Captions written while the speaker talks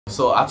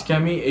So আজকে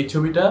আমি এই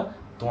ছবিটা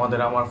তোমাদের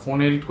আমার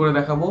ফোনে এডিট করে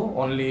দেখাবো,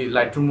 অনলি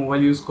লাইটরুম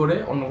মোবাইল ইউজ করে,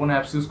 অন্য কোনো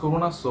অ্যাপস ইউজ করবো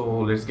না। So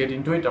let's get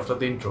into it after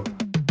the intro.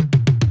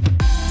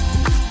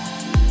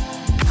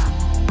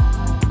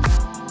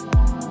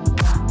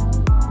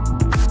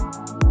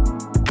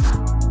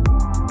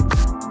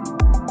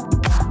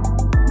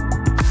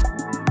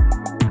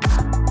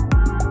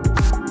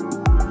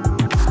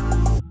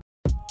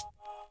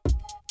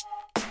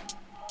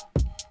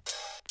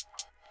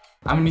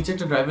 আমি নিচে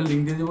একটা ড্রাইভের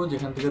লিঙ্ক দিয়ে দেবো,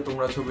 যেখান থেকে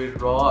তোমরা ছবির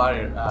র আর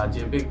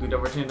জেপিইজি দুইটা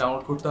ভার্সন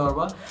ডাউনলোড করতে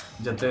পারবা,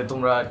 যাতে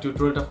তোমরা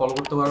টিউটোরিয়ালটা ফলো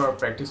করতে পারো আর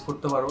প্র্যাকটিস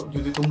করতে পারো।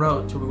 যদি তোমরা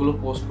ছবিগুলো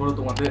পোস্ট করো,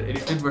 তোমাদের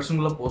এডিটেড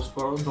ভার্সনগুলো পোস্ট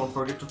করো, don't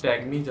forget to tag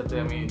me, যাতে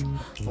আমি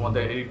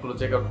তোমাদের এডিটগুলো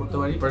চেক আউট করতে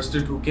পারি। ফার্স্টে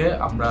ঢুকে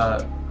আমরা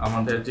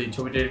আমাদের যেই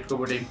ছবিটা এডিট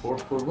করবো এটা ইম্পোর্ট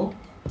করবো।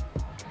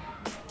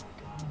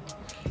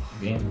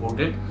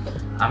 ইম্পোর্টেড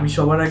আমি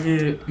সবার আগে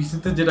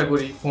পিসিতে যেটা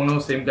করি, ফোনেও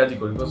সেম কাজই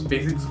করি, বিকজ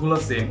বেসিক্সগুলো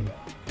সেম।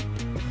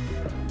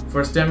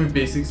 ফার্স্টে আমি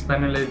বেসিক্স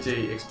প্যানেলে যে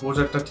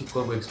এক্সপোজারটা ঠিক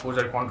করবো,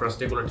 এক্সপোজার কন্ট্রাস্ট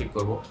এগুলো ঠিক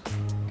করবো।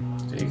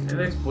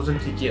 এখানে এক্সপোজার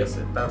ঠিকই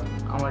আছে, তার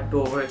আমার একটু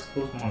ওভার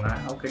এক্সপোজ মনে হয়,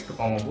 হালকা একটু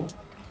কমাবো।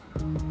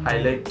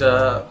 হাইলাইটটা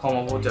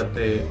কমাবো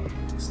যাতে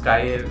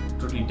স্কাইয়ের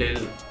একটু ডিটেল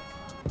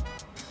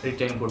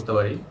রিটেইন করতে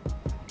পারি।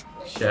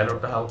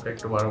 শ্যাডোটা হালকা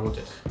একটু বাড়াবো,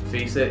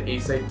 ফেসের এই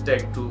সাইডটা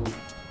একটু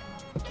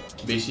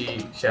বেশি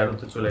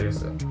শ্যাডোতে চলে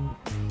গেছে।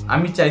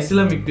 আমি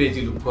চাইছিলাম একটু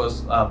এজি লুক, বিকজ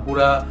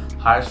পুরা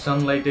হার্শ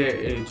সানলাইটে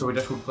এই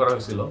ছবিটা শ্যুট করা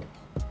হয়েছিল,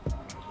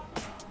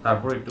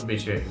 তারপর একটু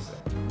বেশি হয়ে গেছে।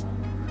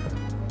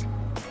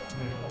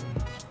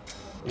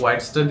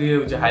 হোয়াইটসটা দিয়ে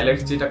ওই যে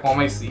হাইলাইটস যেটা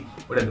কমাইছি,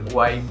 ওটা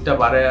হোয়াইটটা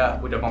বাড়ায়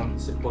ওইটা কম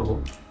সেট করবো।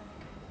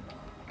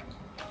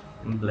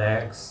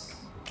 ব্ল্যাকস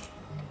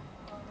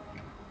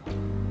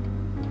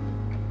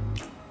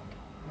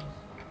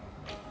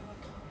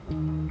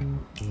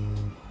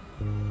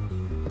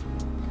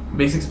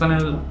বেসিক্স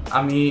প্যানেল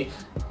আমি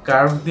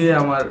কার্ভ দিয়ে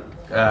আমার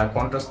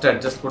কন্ট্রাস্টটা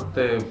অ্যাডজাস্ট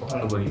করতে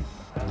পছন্দ করি,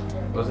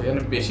 বিকজ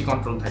এখানে বেশি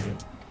কন্ট্রোল থাকে।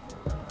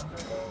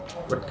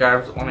 বাট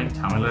কার্ভস অনেক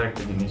ঝামেলার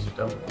একটা জিনিস,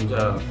 এটা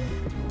বোঝা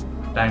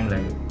টাইম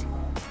লাগে।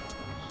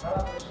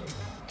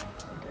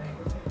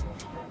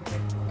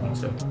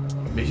 আচ্ছা,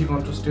 বেশি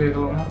কন্ট্রাস্ট হয়ে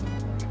গেল না,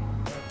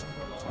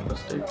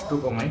 কন্ট্রাস্টটা একটু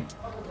কমাই।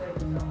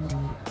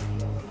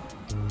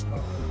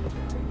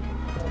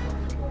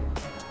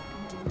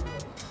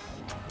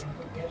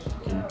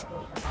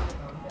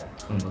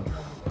 সুন্দর।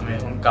 আমি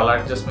এখন কালার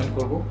অ্যাডজাস্টমেন্ট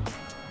করবো।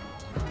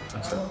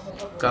 আচ্ছা,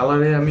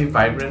 কালারে আমি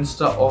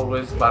ভাইব্রেন্সটা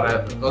অলওয়েজ বাড়াই,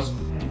 বিকজ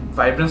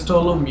ভাইব্রেন্সটা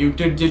হলো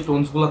মিউটেড যে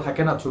টোনসগুলো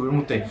থাকে না ছবির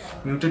মধ্যে,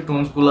 মিউটেড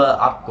টোনসগুলো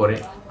আপ করে।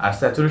 আর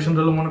স্যাচুরেশনটা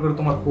হলো মনে করে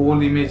তোমার হোল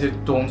ইমেজের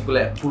টোনসগুলো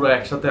পুরো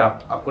একসাথে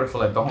আপ করে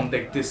ফেলায়, তখন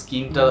দেখতে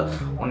স্কিনটা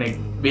অনেক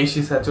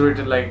বেশি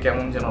স্যাচুরেটেড লাগে,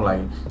 কেমন যেন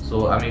লাগে। সো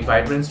আমি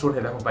ভাইব্রেন্সটা উঠে,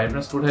 দেখো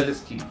ভাইব্রেন্সটা উঠাইলে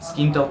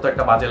স্কিনটাও তো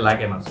একটা বাজে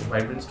লাগে না। সো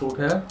ভাইব্রেন্সটা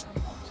উঠে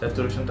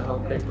স্যাচুরেশনটা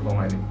হালকা একটু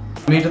কমাই দিই।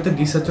 আমি এটাতে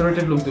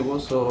ডিস্যাচুরেটেড লুক দেবো।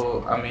 সো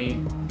আমি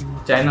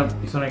চাই না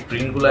পিছনের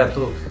গ্রিনগুলো এত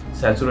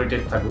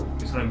স্যাচুরেটেড থাকুক,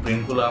 পিছনের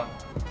গ্রিনগুলো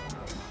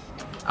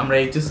আমরা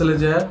এইচএসএলে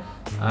যা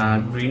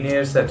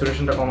গ্রিনের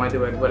স্যাচুরেশনটা কমাই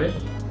দেবো একবারে।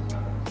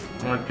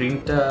 আমার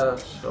গ্রিনটা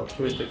সব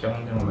ছবিতে কেমন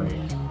যেন লাগে,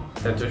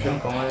 স্যাচুরেশন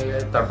কমাই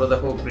যায়। তারপর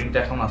দেখো গ্রিনটা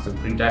এখন আছে,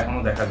 গ্রিনটা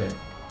এখনও দেখা যায়,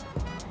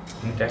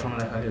 গ্রিনটা এখনও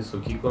দেখা যায়। সো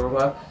কী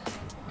করবা,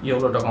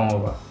 ইয়েলোটা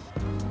কমাবা।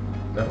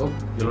 দেখো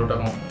ইয়েলোটা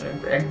কম,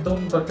 একদম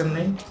দরকার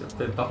নেই,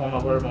 তখন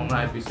আবার মনে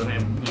হয় পিছনে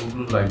ব্লু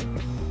ব্লু লাগে।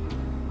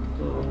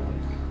 তো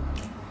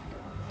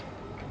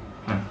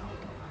হ্যাঁ,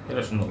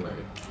 এটা সুন্দর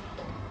লাগে।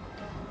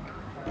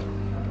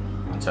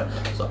 আচ্ছা,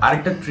 সো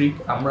আরেকটা ট্রিক,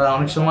 আমরা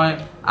অনেক সময়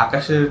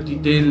আকাশের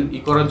ডিটেল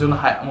করার জন্য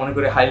মনে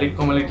করি হাইলাইট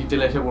কমালে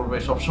ডিটেল এসে পড়বে,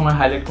 সবসময়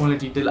হাইলাইট কমালে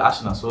ডিটেল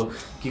আসে না। সো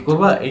কী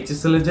করবা,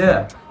 এইচএসএল এ যে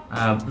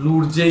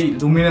ব্লুর যেই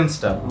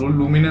ব্লুর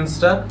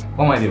লুমিনেন্সটা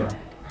কমাই দেবা।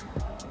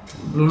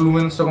 ব্লু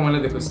লুমিনেন্সটা কমাইলে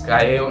দেখো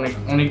স্কাইয়ে অনেক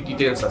অনেক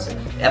ডিটেলস আছে।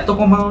 এত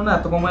কমানো না,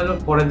 এত কমাইলে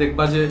পরে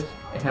দেখবা যে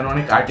এখানে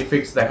অনেক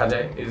আর্টিফেক্টস দেখা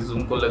যায়। এই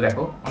জুম করলে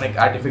দেখো অনেক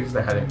আর্টিফেক্টস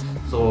দেখা যায়।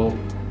 সো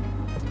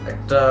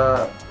একটা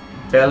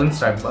ব্যালেন্স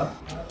রাখবা।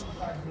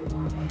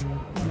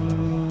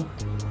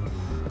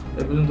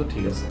 এ পর্যন্ত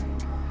ঠিক আছে,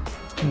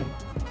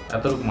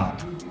 এতটুকু মান।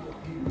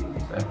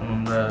 এখন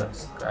আমরা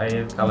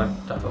স্কাইয়ের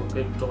কালারটা হালকা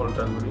একটু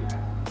অল্টার করি,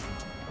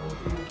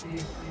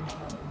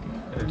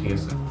 এটা ঠিক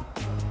আছে।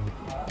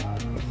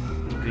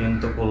 গ্রিন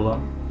তো করলাম,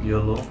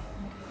 ইয়েলো,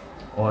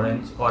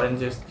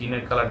 অরেঞ্জের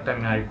স্কিনের কালারটা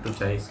আমি আর একটু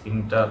চাই,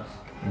 স্কিনটা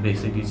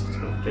বেশি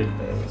ডিসেচুরেটেড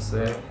হয়ে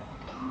গেছে।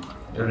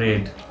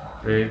 রেড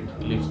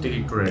লিপস্টিক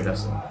একটু রেড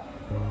আছে,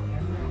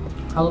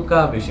 হালকা,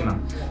 বেশি না,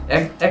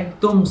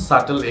 একদম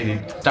সাটল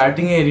এডিট।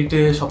 স্টার্টিংয়ে এডিটে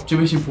সবচেয়ে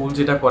বেশি ভুল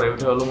যেটা করে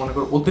ওটা হলো মনে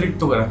করো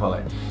অতিরিক্ত করে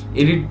ফেলায়।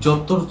 এডিট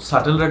যত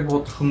সাটল রাখবে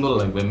তত সুন্দর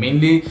লাগবে।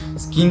 মেইনলি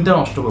স্কিনটা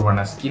নষ্ট করবে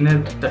না, স্কিনের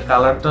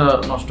কালারটা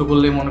নষ্ট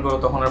করলে মনে করো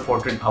তখন আর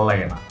পোর্ট্রেট ভালো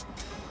লাগে না।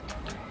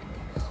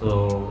 তো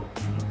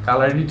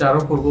কালার এডিট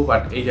আরও করবো,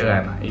 বাট এই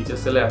জায়গায় না,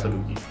 এইচএসএল এ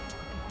এতটুকুই।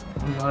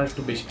 আমার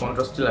একটু বেশি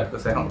কন্ট্রাস্টই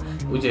লাগতেছে এখন,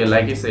 ওই যে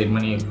লাইক এ সাইড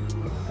মানে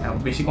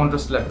বেশি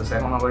কন্ট্রাস্ট লাগতেছে।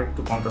 এখন আবার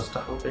একটু কন্ট্রাস্টটা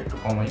হালকা একটু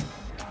কমাই,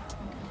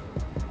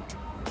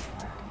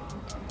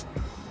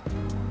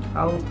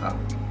 হালকা।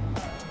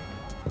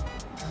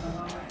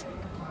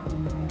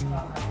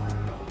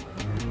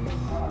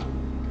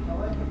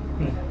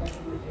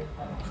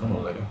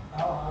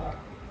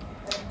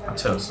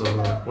 আচ্ছা সো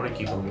পরে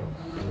কি করবো,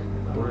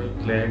 পরে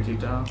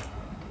ক্ল্যারিটিটা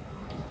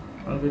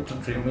আমাকে একটু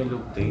ড্রিমি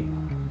লুক দিই,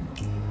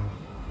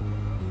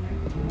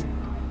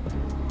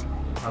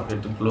 আমাকে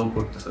একটু গ্লো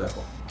করতেছে।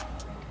 দেখো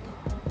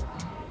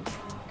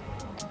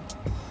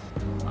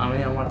আমি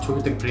আমার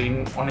ছবিতে গ্রেন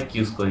অনেক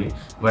ইউজ করি,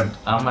 বাট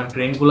আমার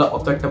গ্রেনগুলো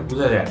অত একটা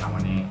বোঝা যায় না।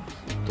 মানে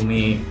তুমি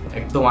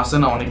একদম আসে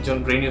না, অনেকজন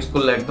গ্রেন ইউজ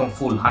করলে একদম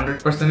ফুল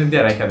 100%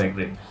 দিয়ে রেখা দেয়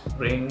গ্রেন।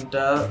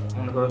 গ্রেনটা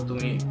মনে করো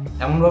তুমি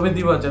এমনভাবে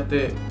দিবা যাতে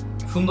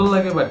সুন্দর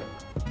লাগে, বাট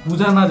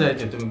বোঝা না যায়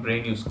যে তুমি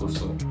গ্রেন ইউজ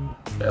করছো,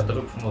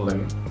 এতটুকু সুন্দর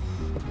লাগে।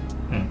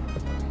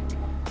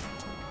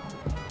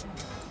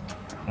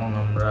 এখন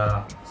আমরা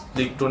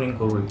স্প্লিট টোনিং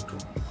করবো, একটু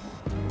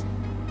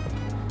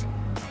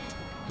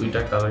দুইটা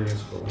কালার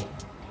ইউজ করবো।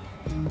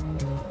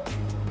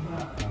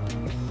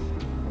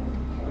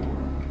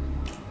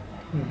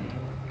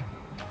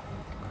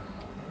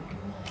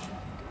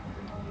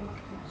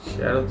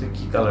 শ্যাডোতে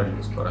কি কালার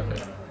ইউজ করা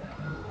যায়?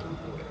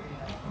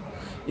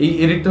 এই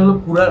এডিটটা হলো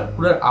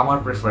পুরা আমার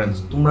প্রেফারেন্স।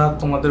 তোমরা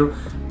তোমাদের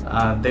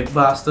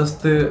দেখবা আস্তে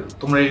আস্তে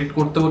তোমরা এডিট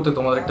করতে করতে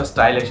তোমাদের একটা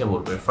স্টাইল এসে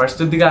পড়বে।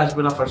 ফার্স্টের দিকে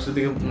আসবে না, ফার্স্টের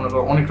দিকে মনে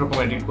করো অনেক রকম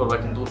এডিট করবা,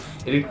 কিন্তু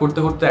এডিট করতে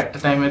করতে একটা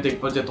টাইমে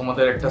দেখবা যে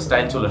তোমাদের একটা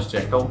স্টাইল চলে আসছে,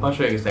 একটা অভ্যাস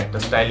হয়ে গেছে একটা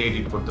স্টাইলে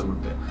এডিট করতে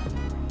করতে।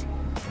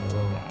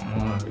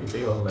 আমার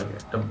এটাই ভালো লাগে।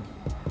 একটা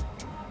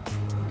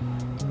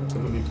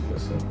ঠিক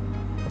আছে,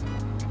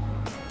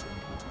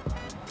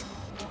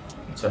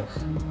 আচ্ছা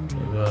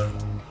এবার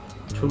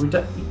ছবিটা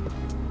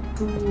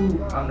একটু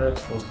আন্ডার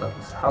এক্সপোজ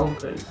লাগছে,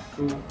 হালকা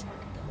একটু।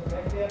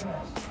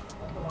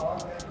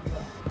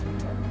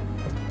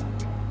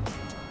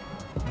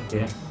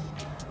 ওকে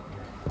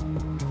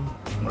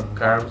আমরা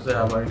কার্ভসে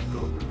আবার একটু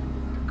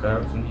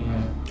কার্ভ নিয়ে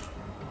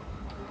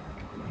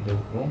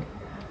দেখবো।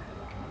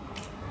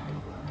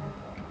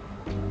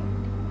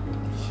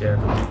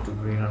 শ্যাডো একটু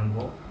গ্রিন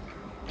আনবো।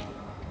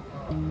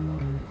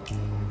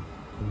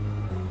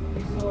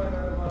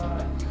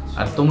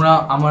 আর তোমরা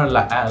আমার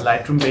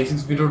লাইটরুম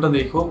বেসিক্স ভিডিওটা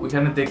দেখো,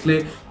 ওইখানে দেখলে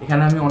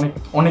এখানে আমি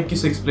অনেক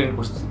কিছু এক্সপ্লেন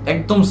করছি,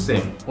 একদম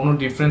সেম, কোনো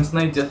ডিফারেন্স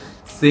নাই, যে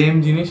সেম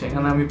জিনিস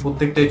এখানে আমি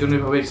প্রত্যেকটা এই জন্য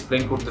এভাবে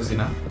এক্সপ্লেন করতেছি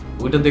না।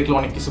 ওইটা দেখলে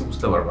অনেক কিছু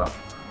বুঝতে পারবা।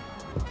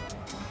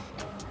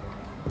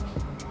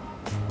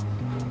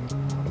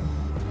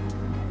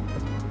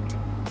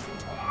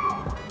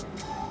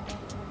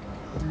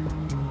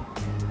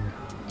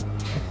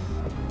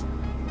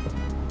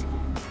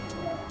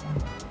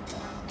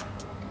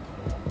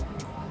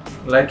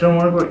 লাইটরুম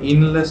মনে করো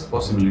ইনলেস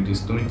পসিবিলিটিস,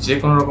 তুমি যে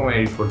কোনো রকম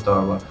এডিট করতে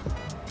পারবা।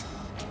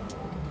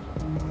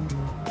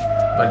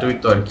 বাট ওই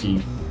তো আর কি,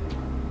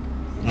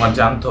 তোমার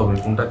জানতে হবে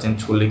কোনটা চেঞ্জ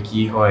করলে কি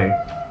হয়।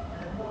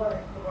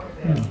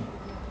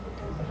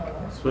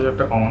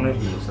 এক্সপোজারটা কমন হয়ে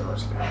গিয়েছে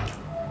ফার্স্টে,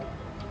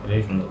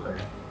 এটাই সুন্দর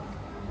লাগে।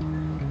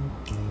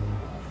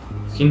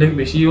 স্কিনটা কি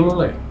বেশি ইয়েলো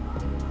লাগে?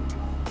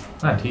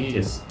 হ্যাঁ ঠিক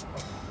আছে,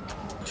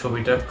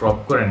 ছবিটা ক্রপ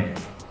করে নিয়ে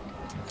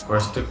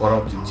ফার্স্টে করা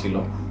উচিত ছিল।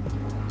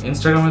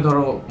 ইনস্টাগ্রামে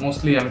ধরো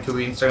মোস্টলি আমি ছবি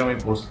ইনস্টাগ্রামে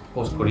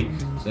পোস্ট করি,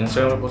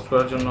 ইনস্টাগ্রামে পোস্ট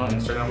করার জন্য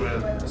ইনস্টাগ্রামের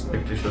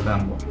অ্যাসপেক্ট রেশিওতে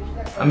আনবো।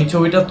 আমি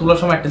ছবিটা তোলার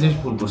সময় একটা জিনিস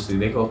ভুল করছি,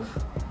 দেখো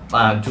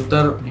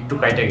জুতার একটু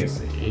কাইটা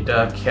গেছে, এটা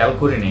খেয়াল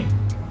করিনি।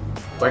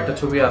 কয়েকটা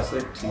ছবি আছে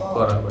ঠিক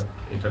করা, বাট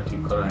এটা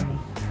ঠিক করা হয়নি।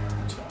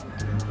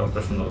 সবটা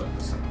সুন্দর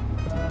লাগতেছে।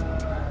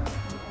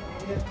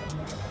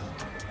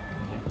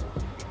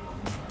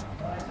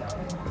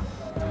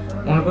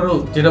 মনে করো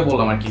যেটা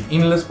বললাম আর কি,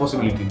 ইনলেস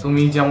পসিবিলিটি,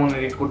 তুমি যেমন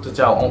এডিট করতে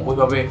চাও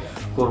ওইভাবে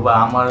করবা।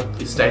 আমার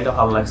স্টাইলটা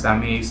ভালো লাগছে,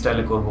 আমি এই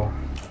স্টাইলে করব।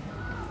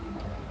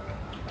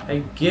 আই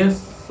গেস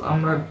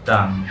আমরা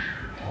ডান,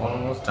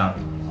 অলমোস্ট ডান।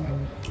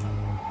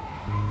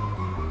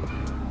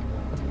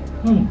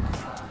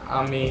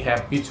 আমি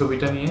হ্যাপি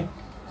ছবিটা নিয়ে।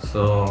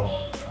 সো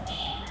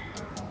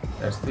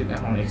দ্যাটস ইট,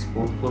 এখন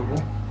এক্সপোর্ট করব।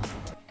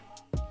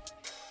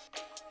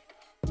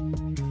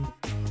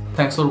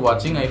 Thanks for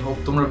watching. I hope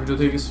তোমরা ভিডিও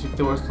থেকে কিছু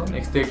শিখতে পারছো।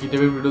 নেক্সট থেকে কী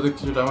টাইপের ভিডিও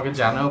দেখছো সেটা আমাকে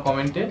জানাও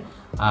কমেন্টে।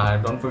 আর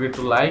don't forget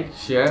to like,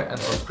 share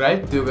and subscribe.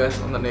 See you guys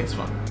on the next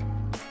one.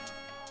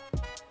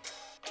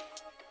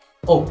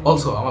 O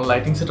also আমার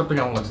লাইটিং সেটআপটা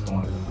কেমন লাগছে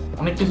তোমাদের?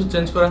 অনেক কিছু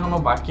চেঞ্জ করা এখনো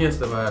বাকি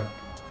আছে, but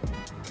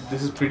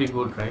this is pretty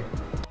good right?